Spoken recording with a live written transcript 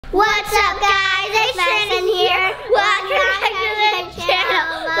What's up, guys? It's Madison here. Welcome back to the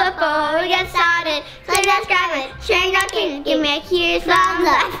channel. Before we get started, click subscribe and share notifications. Give me a huge thumbs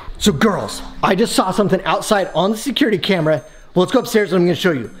up. So girls, I just saw something outside on the security camera. Well, let's go upstairs and I'm gonna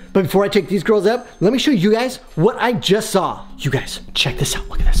show you. But before I take these girls up, let me show you guys what I just saw. You guys, check this out.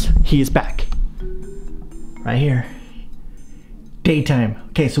 Look at this. He is back. Right here. Daytime.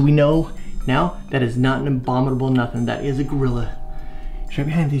 Okay, so we know now that is not an abominable nothing. That is a gorilla. He's right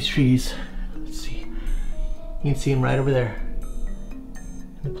behind these trees. Let's see. You can see him right over there.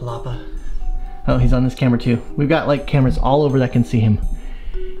 The palapa. Oh, he's on this camera too. We've got like cameras all over that can see him.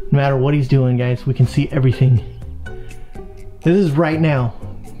 No matter what he's doing, guys, we can see everything. This is right now.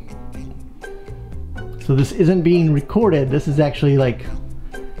 So this isn't being recorded. This is actually like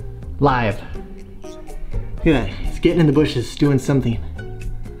live. Look at that. He's getting in the bushes doing something.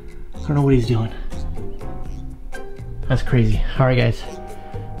 I don't know what he's doing. That's crazy. All right, guys.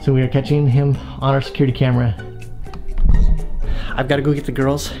 So we are catching him on our security camera. I've got to go get the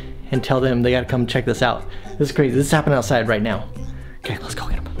girls and tell them they got to come check this out. This is crazy. This is happening outside right now. Okay, let's go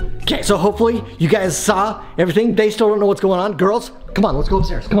get them. Okay, so hopefully you guys saw everything. They still don't know what's going on. Girls, come on, let's go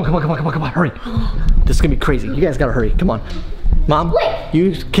upstairs. Come on, hurry. This is gonna be crazy. You guys gotta hurry, come on. Mom,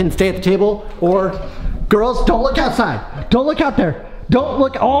 you can stay at the table, or girls, don't look outside. Don't look out there. Don't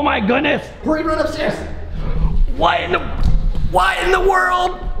look, oh my goodness. Hurry, run upstairs. What in the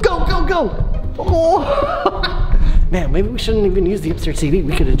world? Go. Oh. Man, maybe we shouldn't even use the upstairs TV.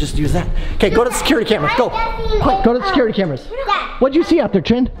 We could have just used that. Okay, go to the security cameras, go. Quick, go to the security cameras. What'd you see out there,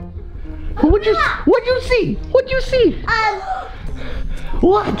 Trin? What'd you see?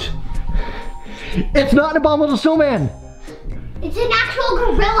 What? It's not an abominable snowman. It's an actual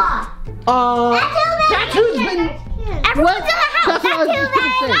gorilla. That's who's been... Everyone's in the house. That's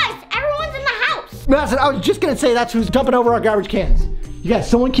nice. Everyone's in the house. Madison, I was just gonna say that's who's dumping over our garbage cans. You guys,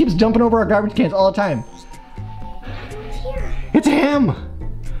 someone keeps dumping over our garbage cans all the time. It's him.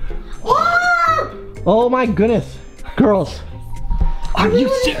 Whoa! Oh goodness. Girls. Are you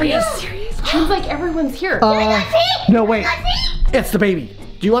serious? Seems like everyone's here. No, wait. It's the baby.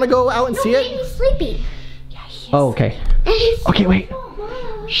 Do you want to go out and see it? Baby's sleeping. Yeah, he is. Oh, okay. Okay, wait.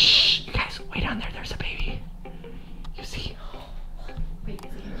 Shh, you guys, wait down there. There's a baby. You see? Wait,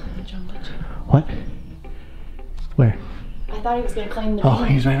 is he gonna climb the jungle too? What? Where? I thought he was gonna climb the Oh,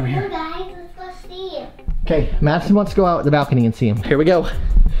 he's right over here. Guys, let's go see. Okay, Madison wants to go out the balcony and see him. Here we go.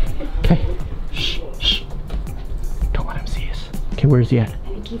 Okay. Shh. Don't let him see us. Okay, where is he at? I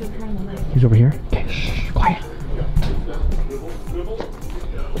think he's over here on the left. He's over here? Okay, shh, quiet.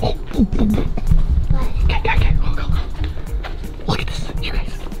 Okay, go. Look at this, you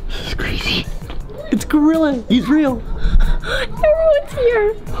guys. This is crazy. It's gorilla. He's real. Everyone's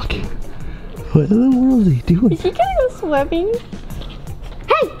here. Okay. What in the world is he doing? Is he gonna go swimming?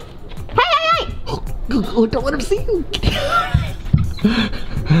 Hey! Oh, don't let him see you.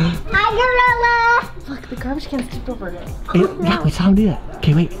 Hi, gorilla. Look, the garbage can's tipped over. Yeah, we saw him do that.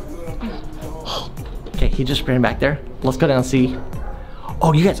 Okay, wait. Okay, he just ran back there. Let's go down and see.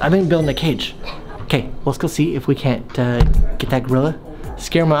 Oh, you guys, I've been building a cage. Okay, let's go see if we can't get that gorilla,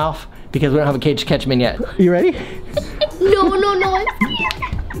 scare him off, because we don't have a cage to catch him in yet. You ready? No.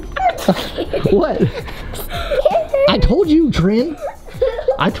 What? I told you, Trin.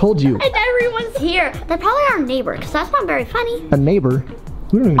 I told you. And everyone's here. They're probably our neighbor, because that's not very funny. A neighbor?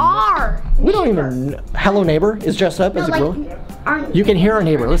 We don't even. Hello, neighbor is dressed up as a gorilla. You can hear our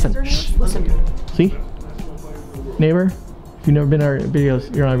neighbor. Listen. Listen. See? Neighbor? If you've never been in our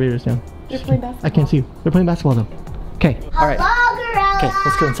videos, you're on our videos now. They're playing basketball. I can't see you. They're playing basketball though. Okay. All right. Gorilla. Okay,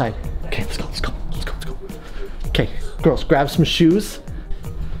 let's go inside. Okay, let's go. Okay, girls, grab some shoes.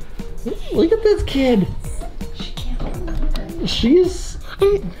 Look at this kid. She can't. She's...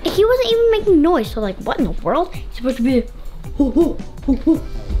 And he wasn't even making noise, so like, what in the world? He's supposed to be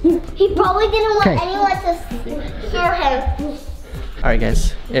He probably didn't want anyone to hear him. All right,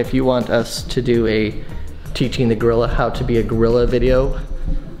 guys, if you want us to do a teaching the gorilla how to be a gorilla video,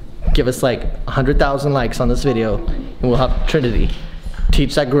 give us like 100,000 likes on this video, and we'll have Trinity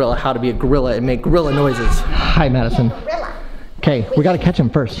teach that gorilla how to be a gorilla and make gorilla noises. Hi, Madison. Okay, we gotta catch him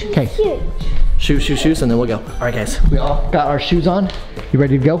first. Okay. Shoes, and then we'll go. All right, guys, we all got our shoes on. You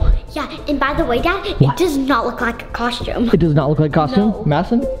ready to go? Yeah, and by the way, Dad, it does not look like a costume. It does not look like a costume? No.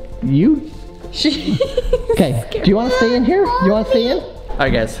 Madison, you? Okay, do you want to stay in here? You want to stay in? All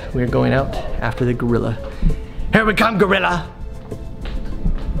right, guys, we're going out after the gorilla. Here we come, gorilla.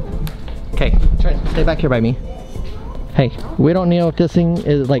 Okay, Trent, stay back here by me. Hey, we don't know if this thing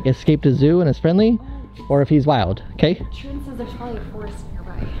is like escaped a zoo and is friendly, or if he's wild, okay? Trin says there's probably a forest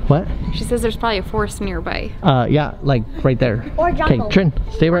nearby. What? She says there's probably a forest nearby. Yeah, like right there. Or jungle. Okay, Trin,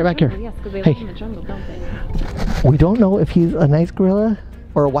 stay right back here. Yes, because they Hey. live in the jungle, don't they? We don't know if he's a nice gorilla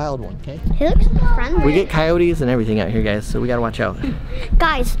or a wild one, okay? He looks friendly. We get coyotes and everything out here, guys, so we gotta watch out.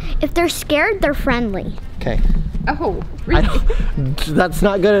 Guys, if they're scared, they're friendly. Okay. Oh, really? That's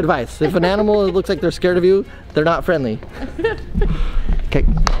not good advice. If an animal looks like they're scared of you, they're not friendly. Okay.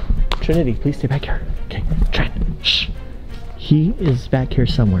 Trinity, please stay back here. Okay, Trin, shh. He is back here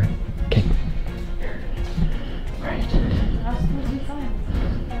somewhere. Okay. All right.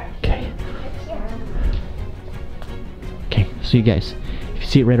 Okay. Okay, so you guys, if you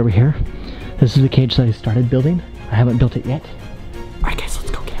see it right over here, this is the cage that I started building. I haven't built it yet. All right, guys, let's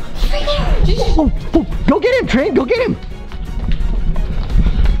go get him. Oh, go get him, Trin, go get him.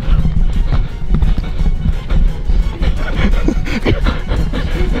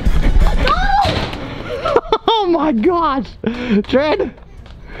 Oh my gosh! Trin!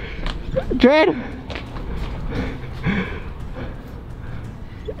 Trin!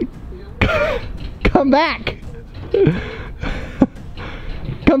 Come back!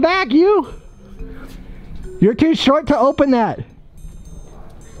 Come back, you! You're too short to open that!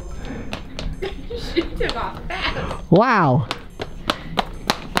 Wow!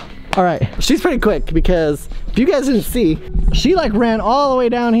 Alright, she's pretty quick because if you guys didn't see, she like ran all the way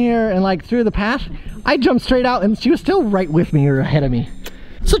down here and like through the path. I jumped straight out and she was still right with me or ahead of me.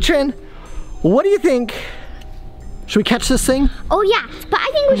 So Trin, what do you think? Should we catch this thing? Oh yeah, but I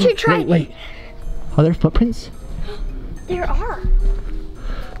think we should try. Wait. Are there footprints? There are.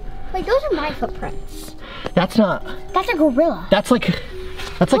 Wait, those are my footprints. That's not. That's a gorilla. That's like a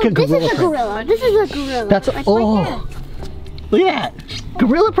gorilla. This is a print. gorilla. This is a gorilla. That's like oh. right there. Look at that.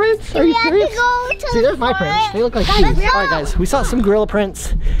 Gorilla prints? Are you serious? See, there's my prints. They look like shoes. Alright guys, we saw some gorilla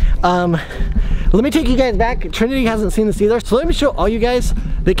prints. Let me take you guys back. Trinity hasn't seen this either. So let me show all you guys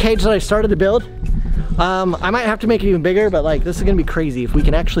the cage that I started to build. I might have to make it even bigger, but like this is gonna be crazy if we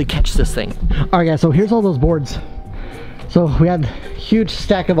can actually catch this thing. Alright guys, so here's all those boards. So we had a huge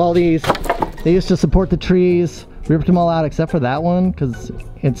stack of all these. They used to support the trees. We ripped them all out except for that one because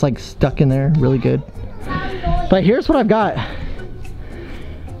it's like stuck in there really good. But here's what I've got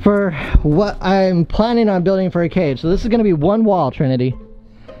for what I'm planning on building for a cage. So this is gonna be one wall, Trinity.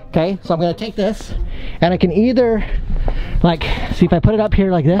 Okay, so I'm gonna take this and I can either like, see if I put it up here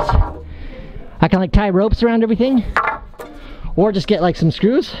like this, I can like tie ropes around everything or just get like some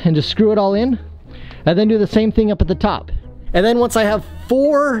screws and just screw it all in and then do the same thing up at the top. And then once I have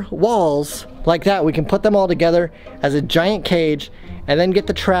 4 walls like that, we can put them all together as a giant cage and then get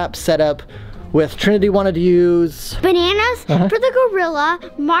the trap set up with Trinity wanted to use bananas for the gorilla,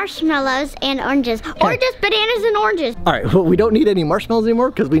 marshmallows, and oranges. Or just bananas and oranges. Alright, well we don't need any marshmallows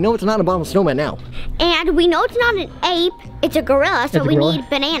anymore because we know it's not a bottom snowman now. And we know it's not an ape, it's a gorilla, so we need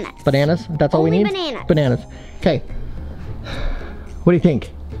bananas. Bananas? That's all we need? Bananas. Bananas. Okay. What do you think?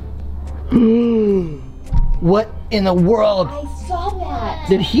 What in the world? I saw that.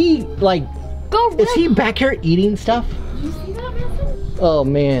 Did he like, Gorilla. is he back here eating stuff? Did you see that, Madison? Oh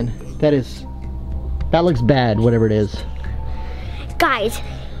man, that looks bad, whatever it is. Guys,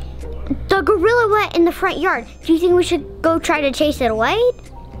 the gorilla went in the front yard. Do you think we should go try to chase it away?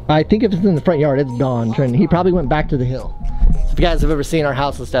 I think if it's in the front yard, it's gone, Trin. He probably went back to the hill. If you guys have ever seen our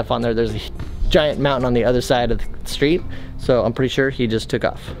house and stuff on there, there's a giant mountain on the other side of the street. So I'm pretty sure he just took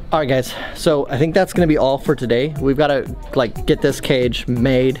off. All right guys, so I think that's gonna be all for today. We've gotta like get this cage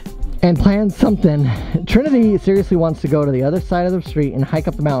made and plan something. Trinity seriously wants to go to the other side of the street and hike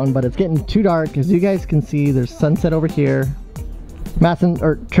up the mountain, but it's getting too dark. As you guys can see, there's sunset over here. Madison,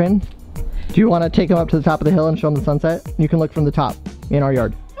 or Trin, do you want to take him up to the top of the hill and show him the sunset? You can look from the top in our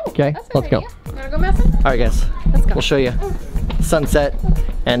yard. Okay, let's go. You wanna go, Madison? All right guys, Let's go. we'll show you sunset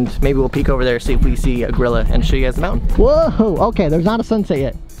and maybe we'll peek over there, see if we see a gorilla and show you guys the mountain. Whoa, okay, there's not a sunset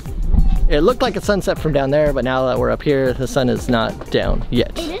yet. It looked like a sunset from down there, but now that we're up here, the sun is not down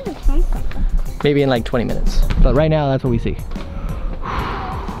yet. It is a sunset. Maybe in like 20 minutes. But right now, that's what we see.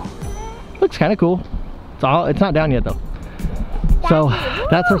 Looks kind of cool. It's not down yet though. So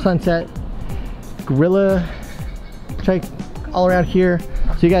that's our sunset. Gorilla, check all around here.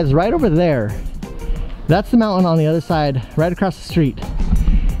 So you guys, right over there, that's the mountain on the other side, right across the street.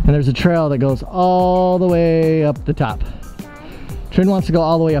 And there's a trail that goes all the way up the top. Trin wants to go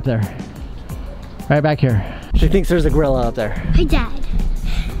all the way up there. Right back here. She thinks there's a gorilla up there. Hi, Dad.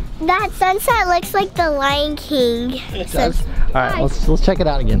 That sunset looks like the Lion King. It does. All right, let's check it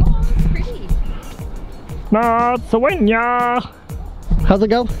out again. Pretty. How's it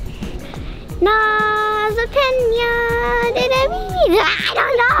go? Na's opinion. I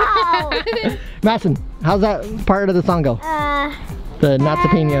don't know. Madison, how's that part of the song go? The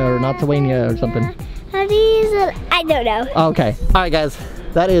Natsapania or Natsawania or something. How do you use it? I don't know. Okay. All right, guys.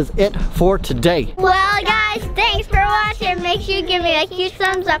 That is it for today. Well, guys, thanks for watching. Make sure you give me a huge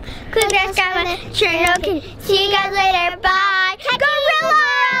thumbs up. Click that subscribe button. Turn it on. See you guys later. Bye.